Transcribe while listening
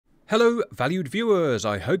Hello, valued viewers.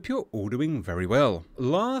 I hope you're all doing very well.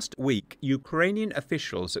 Last week, Ukrainian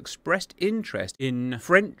officials expressed interest in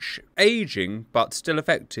French, aging but still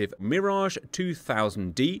effective Mirage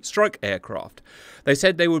 2000D strike aircraft. They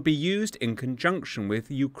said they would be used in conjunction with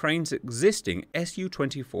Ukraine's existing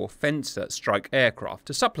Su-24 Fencer strike aircraft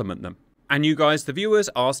to supplement them. And you guys, the viewers,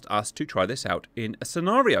 asked us to try this out in a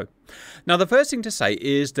scenario. Now, the first thing to say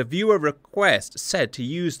is the viewer request said to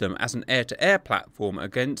use them as an air-to-air platform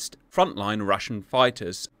against frontline Russian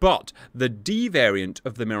fighters. But the D variant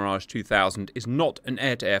of the Mirage 2000 is not an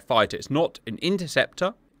air-to-air fighter. It's not an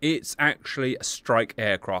interceptor. It's actually a strike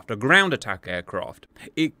aircraft, a ground attack aircraft.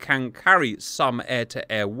 It can carry some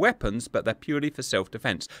air-to-air weapons, but they're purely for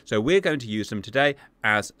self-defense. So we're going to use them today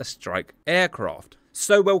as a strike aircraft.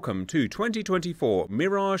 So welcome to 2024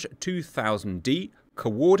 Mirage 2000D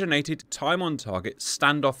Coordinated Time on Target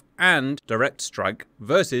Standoff and Direct Strike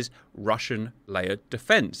versus Russian Layered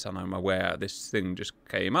Defense. And I'm aware this thing just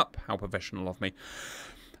came up. How professional of me.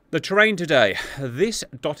 The terrain today. This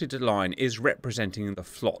dotted line is representing the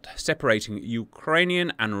FLOT, separating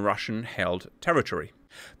Ukrainian and Russian held territory.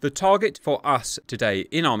 The target for us today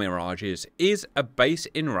in our Mirages is a base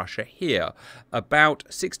in Russia here, about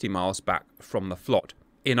 60 miles back from the FLOT.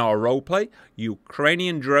 In our roleplay,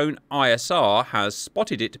 Ukrainian drone ISR has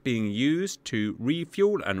spotted it being used to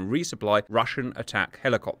refuel and resupply Russian attack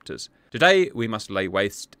helicopters. Today, we must lay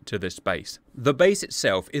waste to this base. The base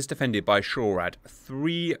itself is defended by SHORAD,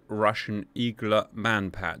 3 Russian Eagler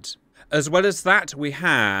manpads. As well as that, we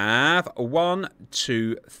have 1,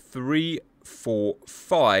 2, 3, 4,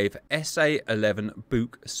 5 SA-11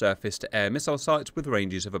 Buk surface-to-air missile sites with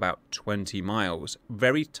ranges of about 20 miles,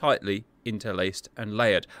 very tightly interlaced and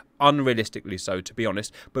layered. Unrealistically so, to be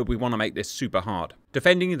honest, but we want to make this super hard.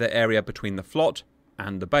 Defending the area between the FLOT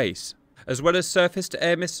and the base. As well as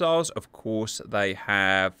surface-to-air missiles, of course, they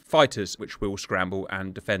have fighters which will scramble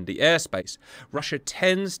and defend the airspace. Russia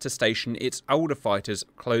tends to station its older fighters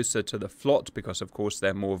closer to the FLOT because, of course,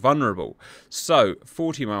 they're more vulnerable. So,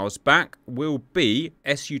 40 miles back will be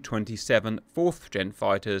Su-27 4th-gen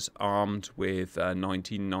fighters armed with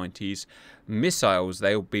 1990s missiles.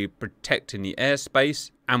 They'll be protecting the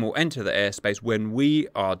airspace and will enter the airspace when we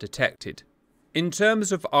are detected. In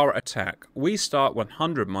terms of our attack, we start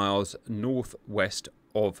 100 miles northwest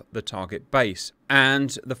of the target base.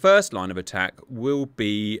 And the first line of attack will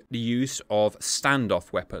be the use of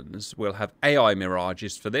standoff weapons. We'll have AI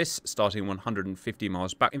Mirages for this, starting 150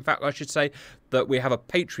 miles back. In fact, I should say that we have a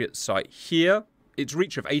Patriot site here. Its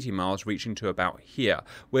reach of 80 miles reaching to about here.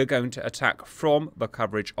 We're going to attack from the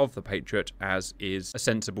coverage of the Patriot, as is a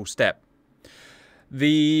sensible step.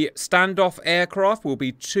 The standoff aircraft will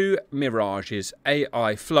be 2 Mirages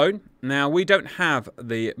AI flown. Now, we don't have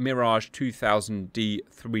the Mirage 2000D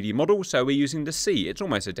 3D model, so we're using the C. It's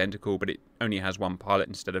almost identical, but it only has 1 pilot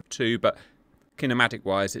instead of 2, but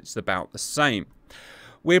kinematic-wise, it's about the same.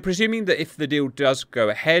 We're presuming that if the deal does go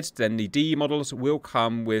ahead, then the D models will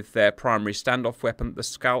come with their primary standoff weapon, the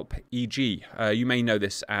Scalp EG. You may know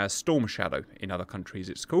this as Storm Shadow. In other countries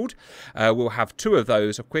it's called. We'll have 2 of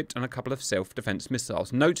those equipped and a couple of self-defense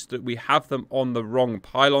missiles. Note that we have them on the wrong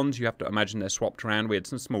pylons. You have to imagine they're swapped around. We had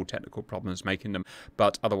some small technical problems making them,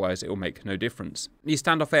 but otherwise it will make no difference. The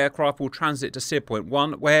standoff aircraft will transit to Sear Point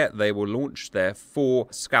 1, where they will launch their 4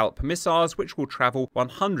 Scalp missiles, which will travel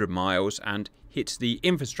 100 miles and hit the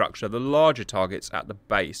infrastructure, the larger targets at the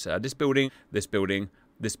base. This building, this building,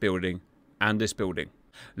 this building, and this building.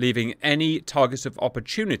 Leaving any targets of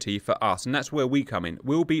opportunity for us, and that's where we come in.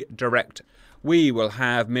 We'll be direct. We will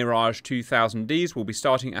have Mirage 2000Ds. We'll be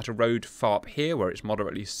starting at a road FARP here, where it's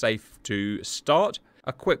moderately safe to start.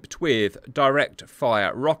 Equipped with direct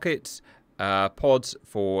fire rockets, pods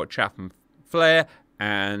for chaff and flare,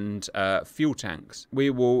 and fuel tanks. We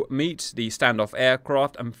will meet the standoff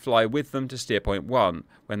aircraft and fly with them to Steer Point 1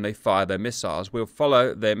 when they fire their missiles. We'll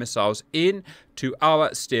follow their missiles in to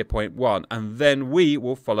our Steer Point 1, and then we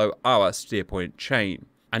will follow our Steer Point chain.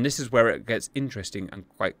 And this is where it gets interesting and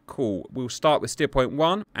quite cool. We'll start with Steer Point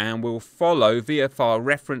 1 and we'll follow VFR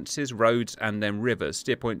references, roads and then rivers.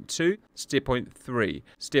 Steer Point 2, Steer Point 3,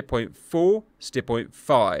 Steer Point 4, Steer Point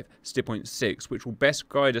 5, Steer Point 6, which will best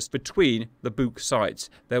guide us between the Buk sites.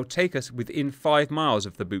 They'll take us within 5 miles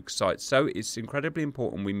of the Buk sites, so it's incredibly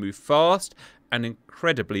important we move fast and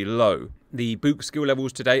incredibly low. The Buk skill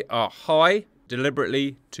levels today are high,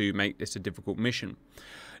 deliberately to make this a difficult mission.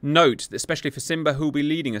 Note, especially for Simba, who will be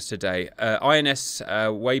leading us today, INS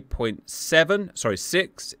waypoint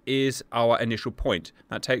 6 is our initial point.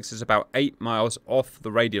 That takes us about 8 miles off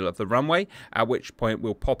the radial of the runway, at which point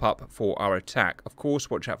we'll pop up for our attack. Of course,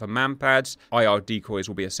 watch out for man-pads. IR decoys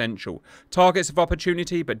will be essential. Targets of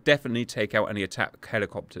opportunity, but definitely take out any attack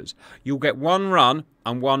helicopters. You'll get one run,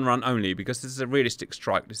 and one run only, because this is a realistic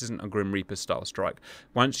strike. This isn't a Grim Reaper style strike.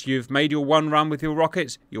 Once you've made your one run with your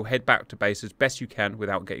rockets, you'll head back to base as best you can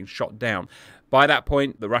without getting shot down. By that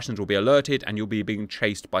point, the Russians will be alerted and you'll be being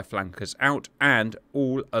chased by flankers out, and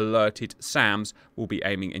all alerted SAMs will be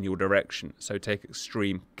aiming in your direction, so take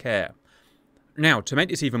extreme care. Now, to make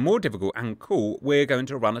this even more difficult and cool, we're going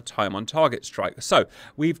to run a time on target strike. So,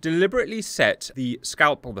 we've deliberately set the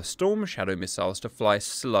Scalp or the Storm Shadow missiles to fly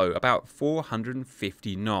slow, about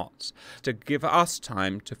 450 knots, to give us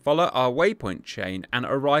time to follow our waypoint chain and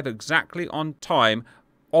arrive exactly on time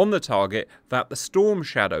on the target that the Storm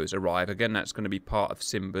Shadows arrive. Again, that's going to be part of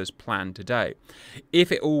Simba's plan today. If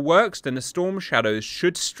it all works, then the Storm Shadows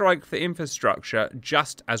should strike the infrastructure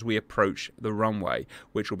just as we approach the runway,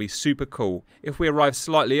 which will be super cool. If we arrive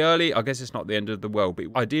slightly early, I guess it's not the end of the world, but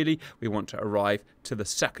ideally we want to arrive to the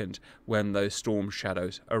second when those Storm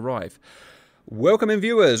Shadows arrive. Welcome in,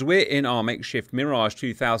 viewers. We're in our makeshift Mirage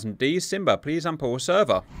 2000D. Simba, please unpause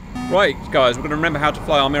server. Right, guys, we're going to remember how to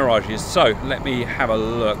fly our Mirages. So, let me have a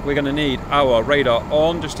look. We're going to need our radar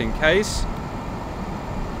on, just in case.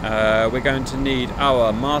 We're going to need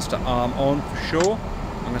our master arm on, for sure.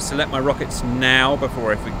 I'm going to select my rockets now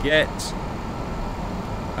before I forget.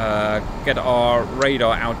 Get our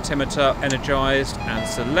radar altimeter energized and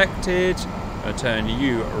selected. I'm going to turn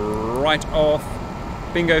you right off.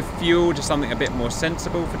 Bingo fuel, just something a bit more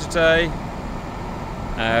sensible for today.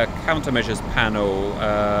 Countermeasures panel,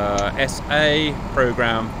 SA,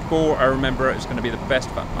 program 4, I remember it's going to be the best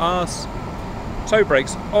for us. Toe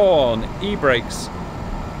brakes on, e-brakes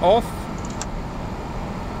off.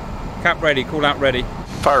 Cap ready, call out ready.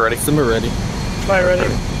 Fire ready. Simba ready. Fire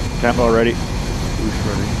ready. Cap all ready. Boost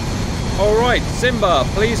ready. Alright, Simba,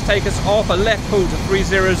 please take us off a left pull to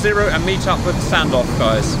 300 and meet up with standoff,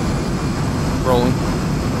 guys. Rolling.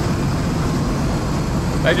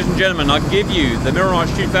 Ladies and gentlemen, I give you the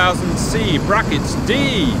Mirage 2000C brackets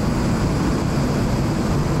D.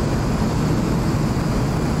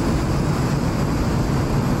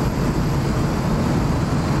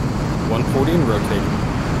 .140 and rotating.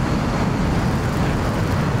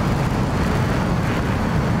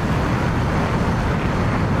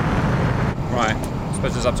 Right, I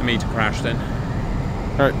suppose it's up to me to crash then.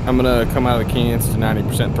 Alright, I'm gonna come out of the cans to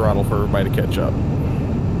 90% throttle for everybody to catch up.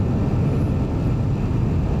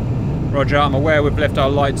 Roger, I'm aware we've left our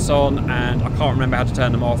lights on and I can't remember how to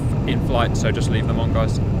turn them off in flight, so just leave them on,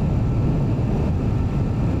 guys.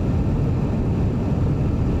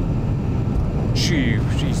 Phew,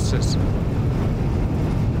 Jesus.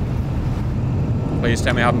 Please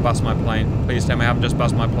tell me I haven't bust my plane. Please tell me I haven't just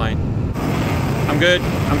bust my plane. I'm good,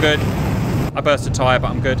 I'm good. I burst a tyre,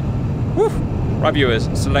 but I'm good. Woo! Right, viewers,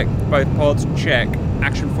 select both pods, check.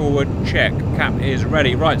 Action forward, check. Cap is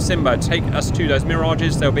ready. Right, Simba, take us to those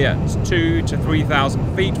Mirages. They'll be at 2,000 to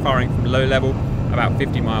 3,000 feet, firing from low level, about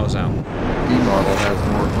 50 miles out. E-model has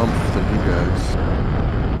more oomph than you guys.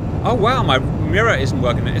 Oh wow, my mirror isn't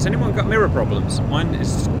working. Has anyone got mirror problems? Mine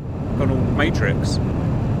is got all matrix.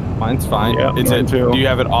 Mine's fine. Yeah, mine too. Do you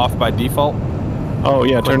have it off by default? Oh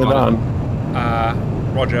yeah, turn it on.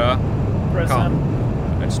 Roger. Press M.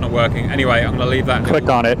 It's not working. Anyway, I'm going to leave that. Click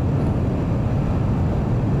on it.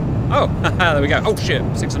 Oh, there we go. Oh shit,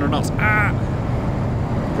 600 knots. Ah!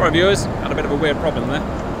 Right, viewers, had a bit of a weird problem there.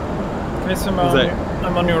 Okay, so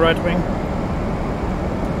I'm on your right wing.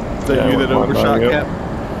 Is that you that overshot,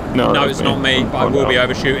 Cap? No, it's not me, but I will be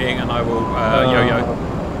overshooting and I will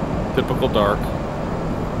yo-yo. Typical dark.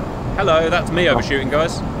 Hello, that's me overshooting,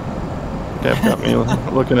 guys. Cap got me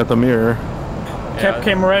looking at the mirror. Cap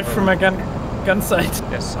came right from a gun sight.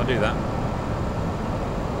 Yes, I do that.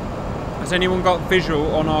 Has anyone got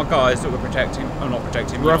visual on our guys that we're protecting? Or not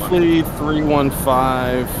protecting? Roughly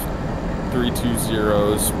 315,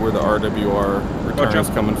 320 is where the RWR return is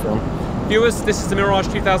coming from. Viewers, this is the Mirage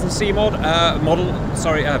 2000C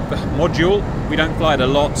module. We don't fly it a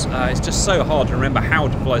lot. It's just so hard to remember how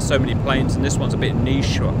to fly so many planes, and this one's a bit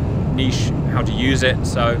niche how to use it.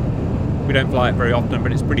 So we don't fly it very often,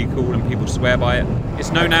 but it's pretty cool and people swear by it.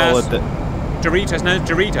 It's known as Dorito. It's known as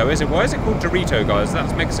Dorito, is it? Why is it called Dorito, guys?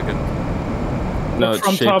 That's Mexican. No, it's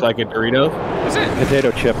shaped like a Dorito. Is it?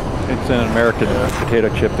 Potato chip. It's an American potato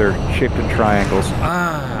chip. They're shaped in triangles.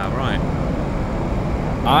 Ah, right.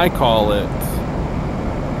 I call it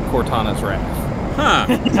Cortana's Wrath. Huh.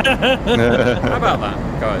 How about that,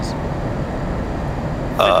 guys?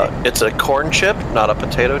 It's a corn chip, not a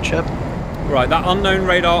potato chip. Right, that unknown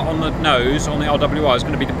radar on the nose, on the RWR, is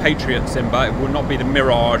going to be the Patriot, Simba. It will not be the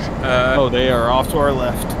Mirage. Oh, they are off to our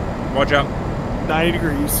left. Roger. 90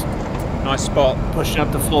 degrees. Nice spot. Pushing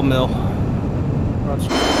up to full mill. Roger.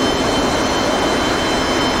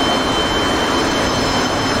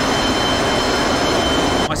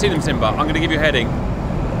 I see them, Simba. I'm going to give you a heading.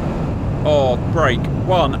 Oh, break.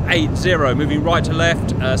 180, moving right to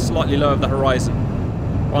left, slightly low of the horizon.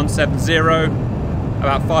 170,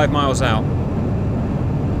 about 5 miles out.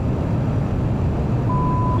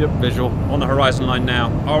 Yep, visual. On the horizon line now.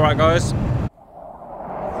 Alright, guys.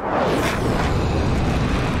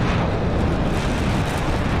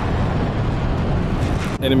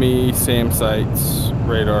 Enemy SAM sites,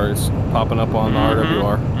 radars popping up on the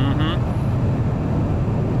RWR.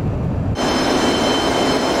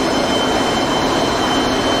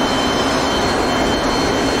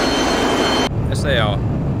 Yes, they are.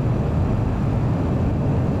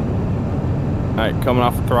 Alright, coming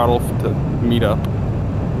off the throttle to meet up.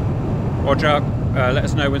 Roger. Let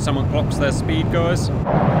us know when someone clocks their speed, guys.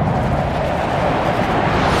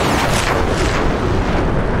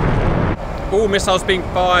 Oh, missiles being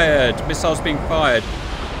fired. Missiles being fired.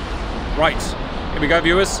 Right. Here we go,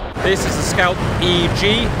 viewers. This is the Scout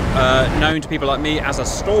EG, known to people like me as a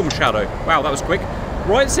Storm Shadow. Wow, that was quick.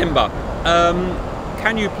 Right, Simba.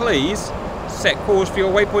 Can you please set course for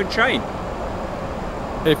your waypoint chain?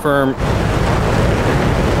 Hey, firm.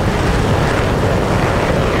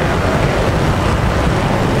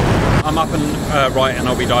 I'm up and right, and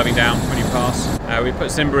I'll be diving down when you pass. We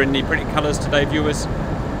put Simba in the pretty colours today, viewers,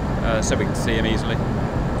 so we can see him easily.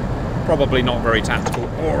 Probably not very tactical.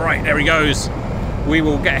 All right, there he goes. We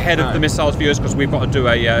will get ahead of the missiles, viewers, because we've got to do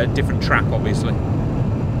a different track, obviously.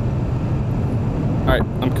 All right,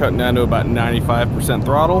 I'm cutting down to about 95%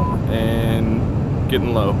 throttle and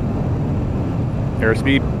getting low.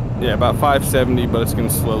 Airspeed? Yeah, about 570, but it's going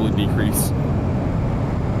to slowly decrease.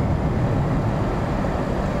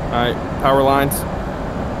 Alright, power lines.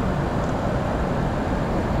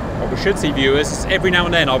 What we should see, viewers, is every now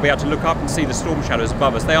and then I'll be able to look up and see the storm shadows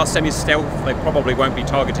above us. They are semi-stealth. They probably won't be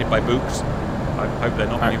targeted by books. I hope they're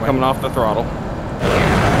not anyway. Coming off the throttle.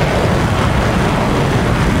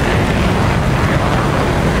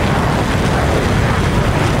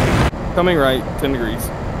 Coming right, 10 degrees.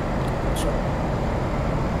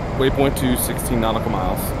 Waypoint to 16 nautical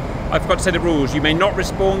miles. I forgot to say the rules. You may not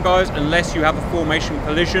respawn, guys, unless you have a formation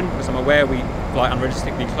collision, because I'm aware we fly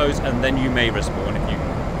unrealistically close, and then you may respawn if you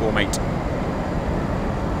formate.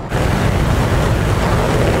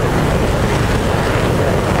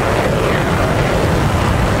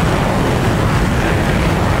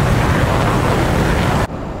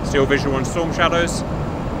 Still visual on storm shadows.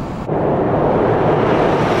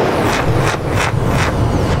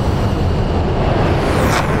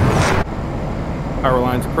 Power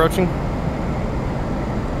lines approaching.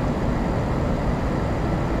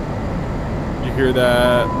 You hear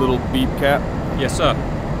that little beep cap? Yes, sir.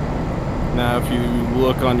 Now if you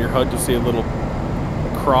look on your HUD, you'll see a little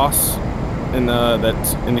cross in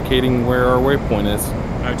that's indicating where our waypoint is.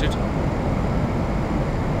 Noted.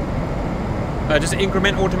 Does it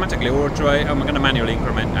increment automatically, or am I going to manually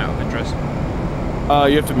increment out of interest?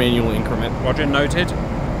 You have to manually increment. Roger, noted.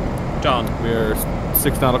 Done. We're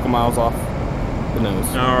 6 nautical miles off the nose.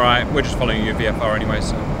 Alright, we're just following your VFR anyway,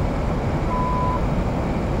 so.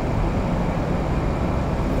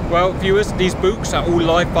 Well, viewers, these books are all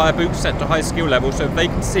live fire books set to high skill level, so if they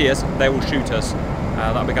can see us, they will shoot us.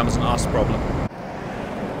 That becomes an us problem.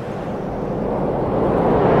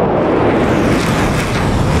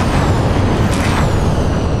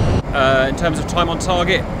 In terms of time on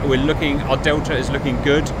target, we're looking, our delta is looking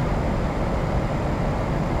good.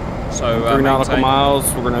 So 3 nautical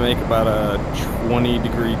miles, we're going to make about a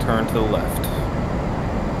 20-degree turn to the left.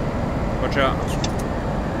 Watch out.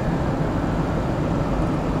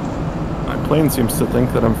 My plane seems to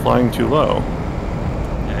think that I'm flying too low.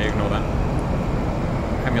 Yeah, ignore that.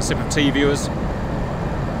 Having a sip of tea, viewers.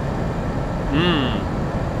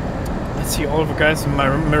 I see all of the guys in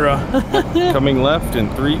my mirror. Coming left in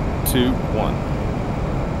 3, 2, 1.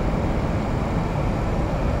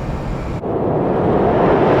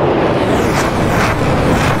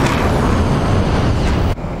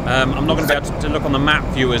 I'm not going to be able to look on the map,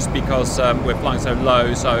 viewers, because we're flying so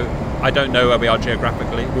low, so I don't know where we are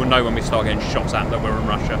geographically. We'll know when we start getting shots at that we're in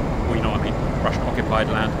Russia. Well, you know what I mean, Russian-occupied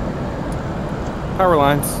land. Power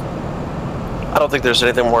lines. I don't think there's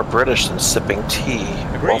anything more British than sipping tea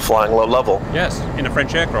while flying low level. Yes, in a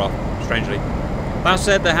French aircraft, strangely. That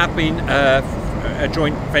said, there have been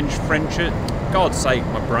joint French, God's sake,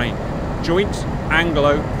 my brain. Joint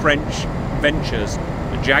Anglo-French ventures.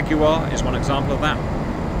 The Jaguar is one example of that.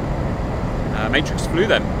 Matrix flew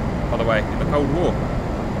them, by the way, in the Cold War.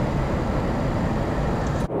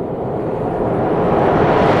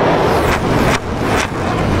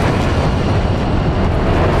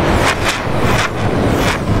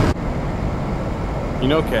 You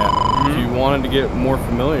know, Kat, if you wanted to get more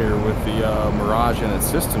familiar with the Mirage and its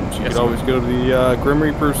systems, you could always go to the Grim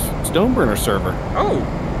Reaper's Stoneburner server. Oh,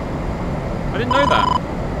 I didn't know that.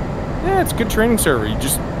 Yeah, it's a good training server. You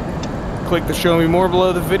just click the show me more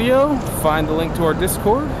below the video, find the link to our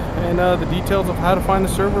Discord, and the details of how to find the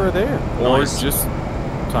server are there. Nice. Or just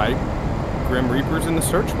type Grim Reapers in the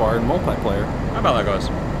search bar in multiplayer. How about that, guys?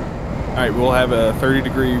 Alright, we'll have a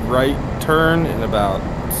 30-degree right turn in about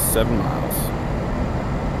 7 miles.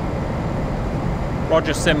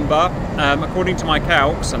 Roger, Simba. According to my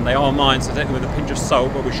calcs, and they are mine, so take them with a pinch of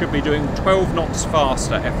salt, but we should be doing 12 knots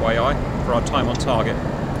faster, FYI, for our time on target.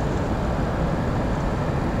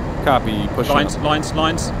 Copy, push Lines, up. lines,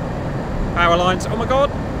 lines. Power lines. Oh my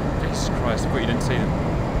god! Jesus Christ, I thought you didn't see them.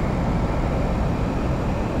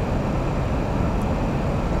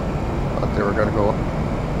 Thought they were gonna go.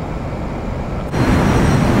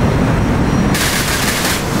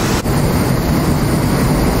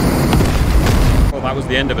 Well, that was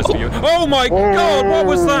the end of us for you. Oh my god, what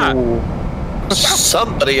was that?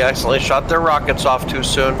 Somebody accidentally shot their rockets off too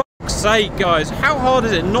soon. For fuck's sake, guys, how hard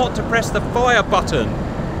is it not to press the fire button?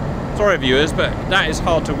 Sorry, viewers, but that is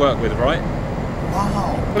hard to work with, right?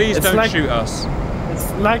 Wow. Please It's don't like- shoot us. It's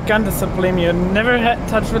like gun discipline. You never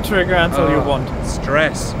touch the trigger until you want.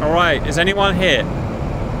 Stress. Alright, is anyone here?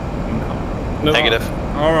 No. Negative.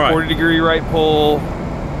 Alright. 40-degree right pull.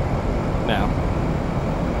 Now.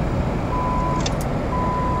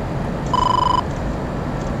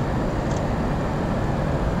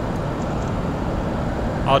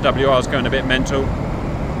 RWR's going a bit mental.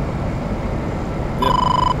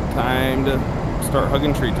 Yep. Time to start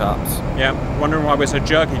hugging treetops. Yeah, wondering why we're so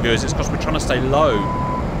jerky, viewers. It's because we're trying to stay low.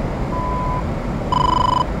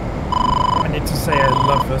 I need to say I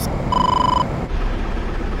love this.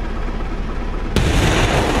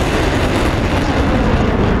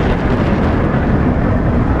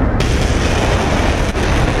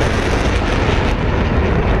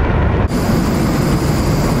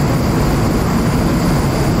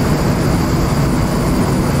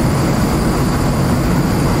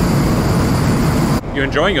 You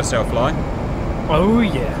enjoying yourself, Lai? Oh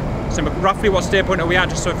yeah. So roughly what steer point are we at,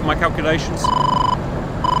 just so for my calculations?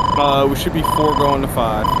 We should be 4 going to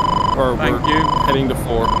 5. Or Thank we're you. heading to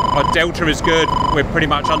 4. Our delta is good. We're pretty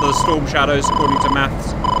much under the storm shadows, according to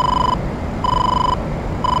maths.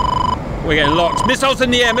 We're getting locked. Missiles in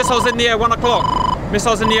the air, missiles in the air, 1 o'clock.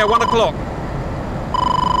 Missiles in the air, 1 o'clock.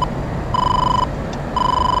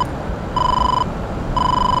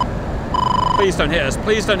 Please don't hit us,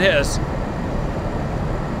 please don't hit us.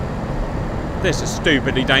 This is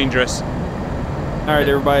stupidly dangerous. Alright,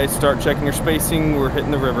 everybody, start checking your spacing. We're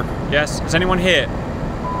hitting the river. Yes, is anyone here?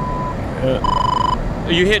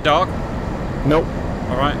 Are you hit, Dark? Nope.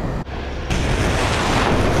 Alright.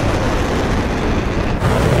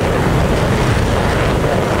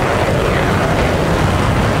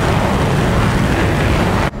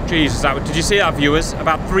 Jesus, did you see that, viewers?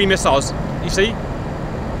 About 3 missiles. You see?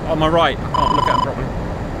 On my right. I can't look at them properly.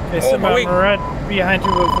 Okay, Oh, Simba, my I'm wing. right behind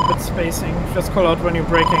you with a bit spacing. Just call out when you're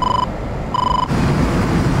braking.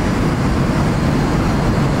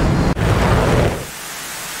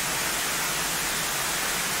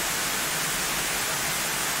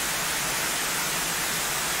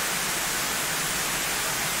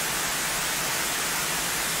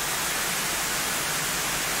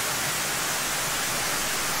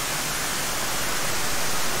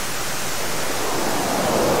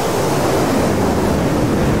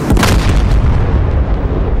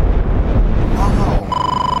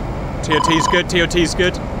 TOT's good, TOT's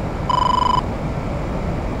good.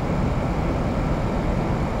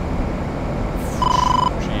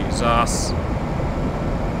 Jesus.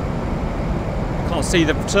 Can't see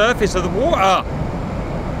the surface of the water.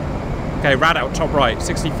 Okay, rad out top right,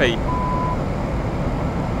 60 feet.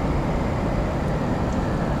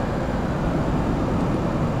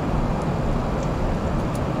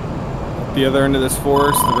 At the other end of this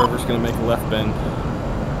forest, the river's going to make a left bend.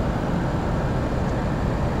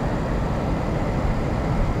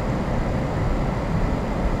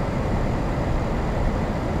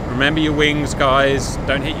 Remember your wings, guys.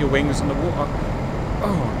 Don't hit your wings in the water.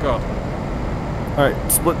 Oh, God.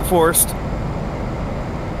 Alright, split the forest.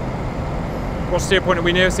 What steer point are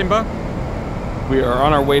we near, Simba? We are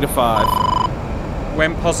on our way to 5.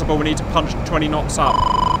 When possible, we need to punch 20 knots up.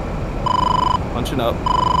 Punching up.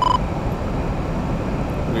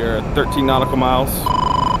 We are at 13 nautical miles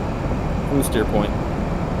from the steer point.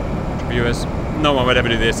 Viewers, no one would ever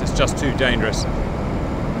do this. It's just too dangerous.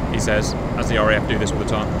 He says, as the RAF do this all the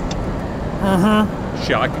time.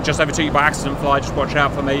 Shit, I just overtook you by accident, Fly. Just watch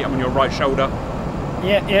out for me. I'm on your right shoulder.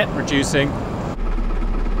 Yeah. Reducing.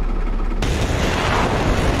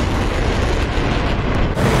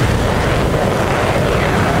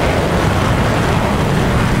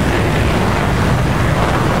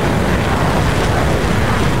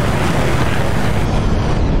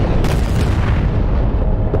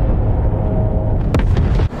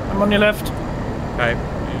 I'm on your left. Okay.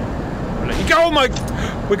 We'll let you go. Oh my!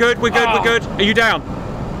 We're good. We're good. Are you down?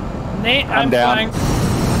 Nay, I'm down. flying.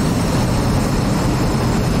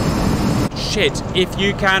 Shit, if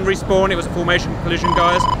you can respawn, it was a formation collision,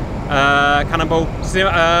 guys. Cannonball.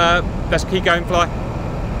 Let's keep going, Fly.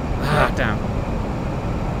 Ah, damn.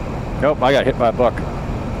 Nope, I got hit by a buck.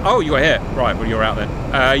 Oh, you were here. Right, well, you're out then.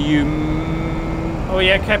 Oh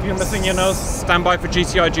yeah, Cap, you're missing your nose. Stand by for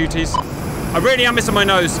GCI duties. I really am missing my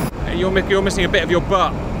nose. You're missing a bit of your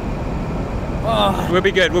butt. Oh. We'll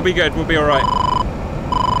be good, we'll be alright.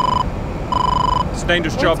 It's a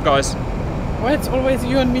dangerous job, guys. Why it's always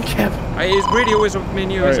you and me, Cap? It is really always me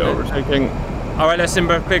and you, isn't it? Overtaking. Alright, let's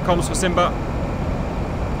Simba. Clear comms for Simba.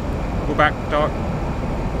 Pull back, Dark.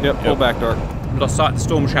 Yep, pull back, Dark. Lost sight of the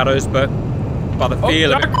storm shadows, but by the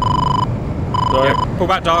feel of it. Sorry. Yeah, pull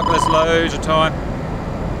back, Dark. There's loads of time.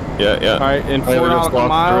 Yeah. All right, in 4 nautical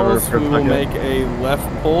miles, we will make a left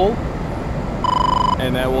pull,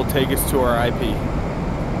 and that will take us to our IP.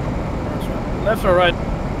 Left or right?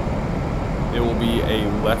 It will be a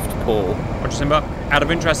left pull. Roger, Simba. Out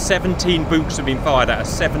of interest, 17 books have been fired at us.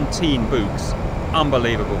 17 books.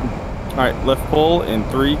 Unbelievable. All right, left pull in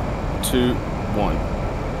 3, 2, 1.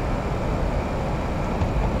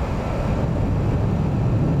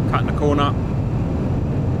 Cutting the corner.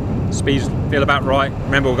 Speeds feel about right.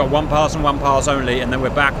 Remember, we've got one pass and one pass only, and then we're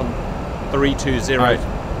back on 320. All right,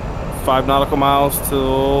 5 nautical miles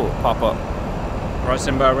till pop up. Right,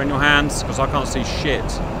 Simba, we're in your hands, because I can't see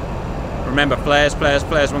shit. Remember, flares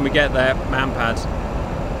when we get there. Man pads.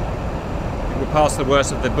 I think we're past the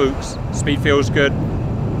worst of the books. Speed feels good.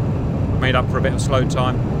 Made up for a bit of slow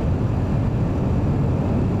time.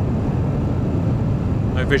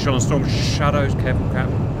 No visual on storm shadows. Careful, Cap.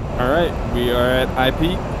 All right, we are at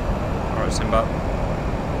IP. All right, Simba.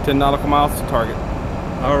 10 nautical miles to target.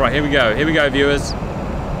 All right, here we go. Here we go, viewers.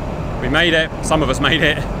 We made it. Some of us made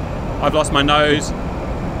it. I've lost my nose.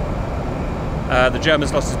 The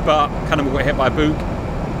German's lost his butt. Cannonball got hit by a book.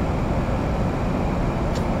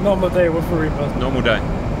 Normal day with a Reaper. Normal day.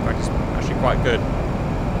 In fact, it's actually quite good.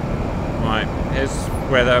 Right, here's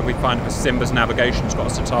where we find if Simba's navigation's got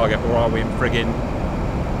us to target, or are we in friggin'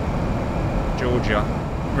 Georgia?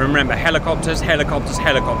 Remember, helicopters.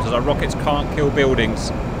 Our rockets can't kill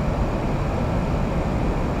buildings.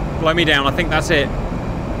 Blow me down. I think that's it.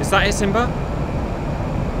 Is that it, Simba?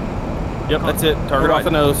 Yep, that's it. Target off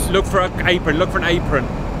the nose. Look for an apron.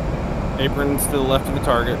 Apron's to the left of the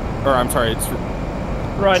target. Or, I'm sorry, it's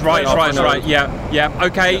Right. Right. Yeah.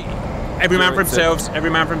 Okay. Every man for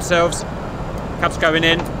themselves. Cap's going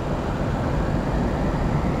in.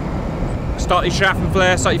 Start your shaft and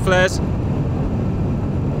flare. Start your flares.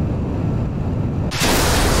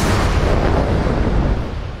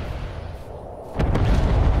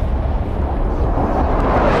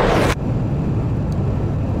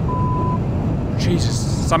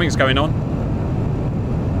 Jesus, something's going on.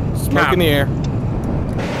 smoke in the air.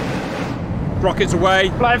 Rockets away.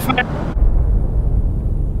 Fly fire.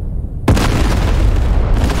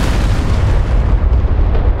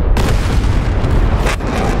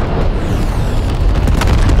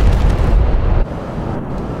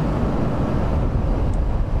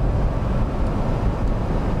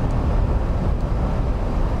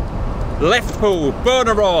 Left pull,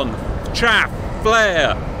 burner on, chaff,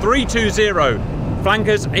 flare, 320.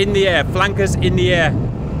 Flankers in the air,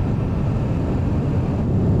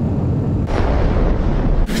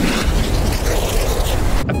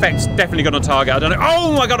 Effect's definitely got on target, I don't know.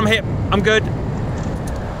 Oh my god, I'm hit. I'm good.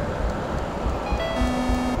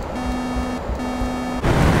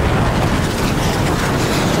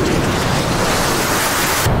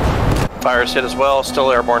 Fire's hit as well,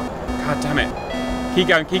 still airborne. God damn it.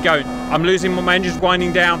 Keep going. I'm losing my engine's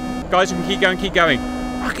winding down. Guys, you can keep going.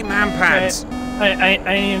 Fucking man pads. I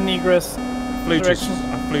need an egress. I flew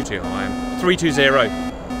too high. 320.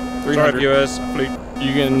 300. Sorry, viewers.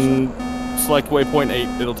 You can select waypoint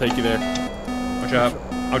 8. It'll take you there. Watch out.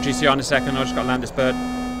 I'll GCR in a second. I just got to land this bird.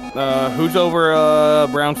 Who's over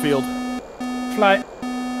Brownfield? Fly.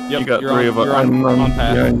 Yep, You got you're 3 on, of us. you're I'm on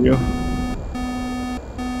path. behind you.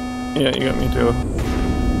 Yeah, you got me too.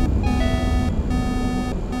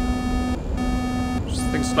 Just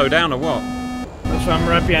think slow down or what? So I'm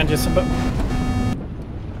right behind you, Simba.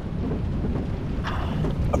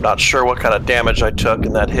 I'm not sure what kind of damage I took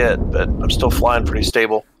in that hit, but I'm still flying pretty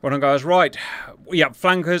stable. Well done, guys. Right. Yep,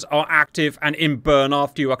 flankers are active and in burn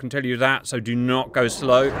after you, I can tell you that, so do not go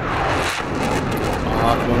slow.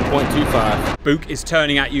 1.25. Book is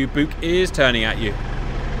turning at you. Book is turning at you.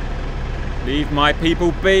 Leave my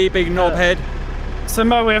people be, big knobhead.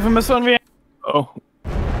 Simba, we have a missile on the Oh,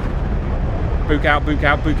 Book out, book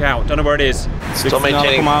out, book out. Don't know where it is. 6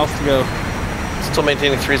 nautical miles to go. Still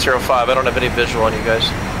maintaining 305. I don't have any visual on you guys.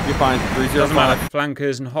 You're fine. Doesn't matter. 305.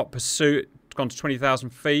 Flankers in hot pursuit. It's gone to 20,000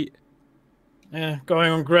 feet. Yeah, going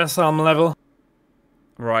on grass arm level.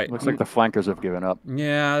 Right. Looks like the flankers have given up.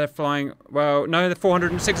 Yeah, they're flying. Well, no, they're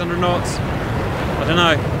 400 and 600 knots. I don't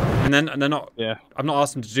know. And they're not. Yeah. I've not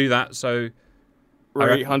asked them to do that, so.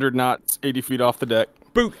 We're 800 knots, 80 feet off the deck.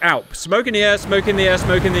 Book out. Smoke in the air, smoke in the air,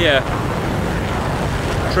 smoke in the air.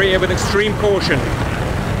 Treat it with extreme caution.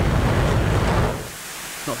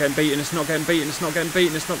 It's not getting beaten, it's not getting beaten, it's not getting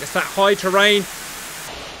beaten, it's that high terrain.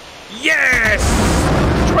 Yes!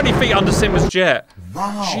 20 feet under Simba's jet.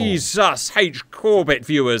 Wow. Jesus, H. Corbett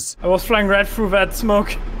viewers. I was flying right through that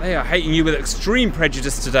smoke. They are hating you with extreme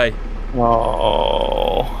prejudice today.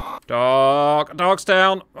 oh. Dark's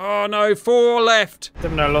down. Oh no, 4 left.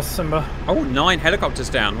 Damn, I lost Simba. Oh, 9 helicopters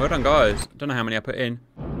down. Well done, guys. Don't know how many I put in.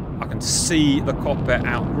 I can see the cockpit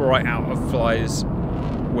right out of Fly's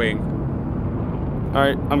wing. All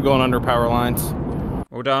right, I'm going under power lines.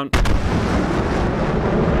 Well done.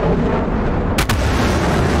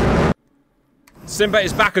 Simba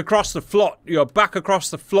is back across the flot. You are back across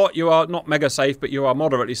the flot. You are not mega safe, but you are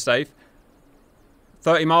moderately safe.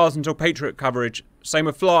 30 miles until Patriot coverage. Same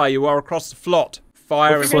with Fly. You are across the flot.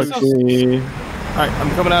 Fire Looks and... like we... Alright,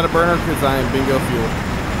 I'm coming out of burner because I am bingo fuel.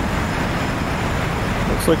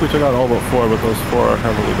 Looks like we took out all but 4, but those 4 are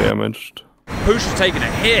heavily damaged. Poosh has taken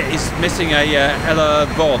a hit. He's missing a Ella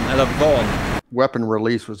Von. Weapon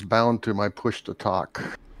release was bound to my push to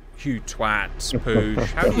talk. You twats, Poosh.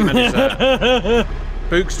 How do you manage that?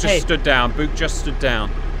 Book's just stood down. Book just stood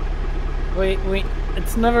down.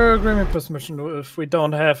 It's never a Grimmy Puss mission if we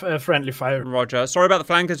don't have a friendly fire. Roger. Sorry about the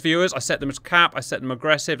flankers, viewers. I set them as cap. I set them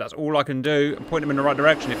aggressive. That's all I can do. And point them in the right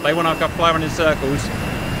direction. If they want to fly around in circles,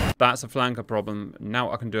 that's a flanker problem. Now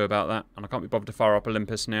what I can do about that. And I can't be bothered to fire up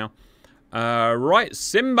Olympus now. Right,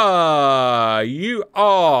 Simba, you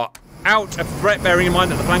are out of threat, bearing in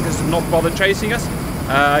mind that the flankers have not bothered chasing us.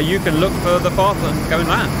 You can look further path and go in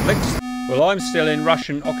that. Clicks. Well, I'm still in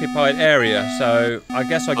Russian-occupied area, so I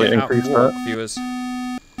guess I get out of walk, viewers.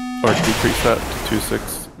 Or decrease that to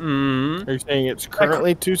 26. Are you saying it's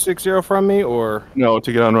currently 260 from me, or? No,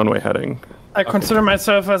 to get on runway heading. I consider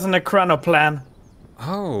myself as an Acronoplan.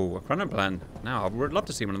 Oh, a chronoplan. Now, I would love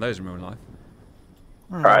to see one of those in real life.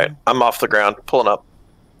 Alright, I'm off the ground, pulling up.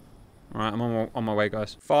 Alright, I'm on my way,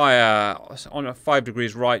 guys. Fire on a 5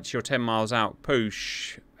 degrees right, you're 10 miles out.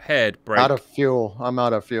 Push. Head, brake. Out of fuel. I'm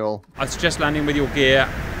out of fuel. I suggest landing with your gear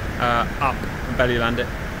up and belly land it.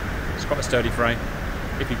 It's got a sturdy frame.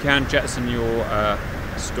 If you can, jettison your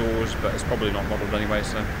stores, but it's probably not modelled anyway,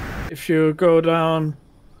 so. If you go down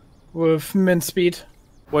with min speed.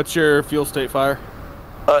 What's your fuel state, Fire?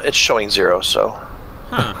 It's showing 0, so.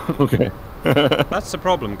 Huh. Okay. That's the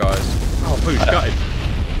problem, guys. Oh, push, gutted.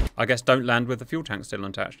 I guess don't land with the fuel tank still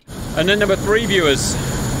unattached. And then number 3, viewers.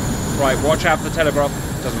 Right, watch out for the telegraph.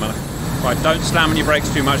 Doesn't matter. Right, don't slam on your brakes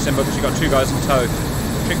too much, Simba, because you've got 2 guys in tow.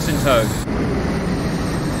 Chicks in tow.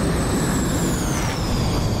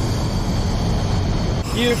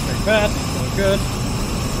 You, pretty bad. All good.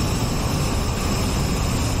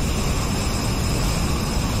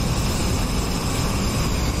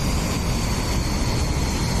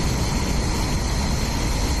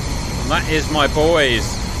 And that is my boys.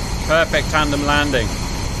 Perfect tandem landing.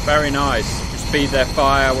 Very nice. Speed their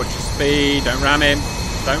fire, watch your speed, don't ram him.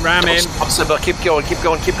 Don't ram him. Stop, Simba, keep going, keep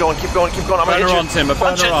going, keep going, keep going, keep going. I'm Burn gonna her hit on, you. Simba,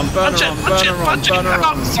 burn her on, burn her on, burn her on, burn her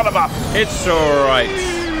on. Son of a... It's alright.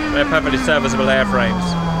 They're perfectly serviceable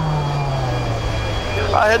airframes.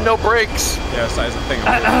 I had no brakes. Yes, that is the thing.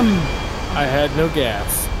 I had no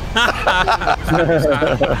gas.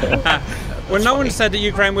 Well, no one said that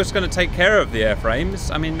Ukraine was going to take care of the airframes.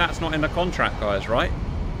 I mean, that's not in the contract, guys, right?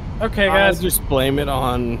 Okay, I guys. just blame it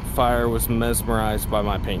on Fire was mesmerized by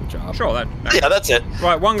my paint job. Sure, Yeah, that's it.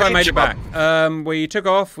 Right, one guy Paint made it job. back. We took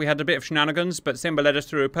off, we had a bit of shenanigans, but Simba led us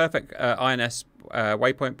through a perfect INS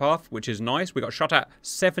waypoint path, which is nice. We got shot at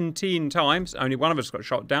 17 times. Only one of us got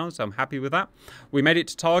shot down, so I'm happy with that. We made it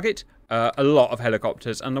to target. A lot of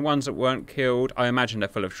helicopters, and the ones that weren't killed, I imagine they're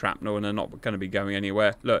full of shrapnel and they're not going to be going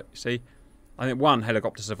anywhere. Look, see? I think one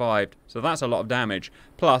helicopter survived, so that's a lot of damage.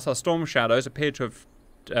 Plus, our storm shadows appear to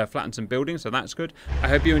have flattened some buildings, so that's good. I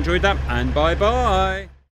hope you enjoyed that, and bye-bye!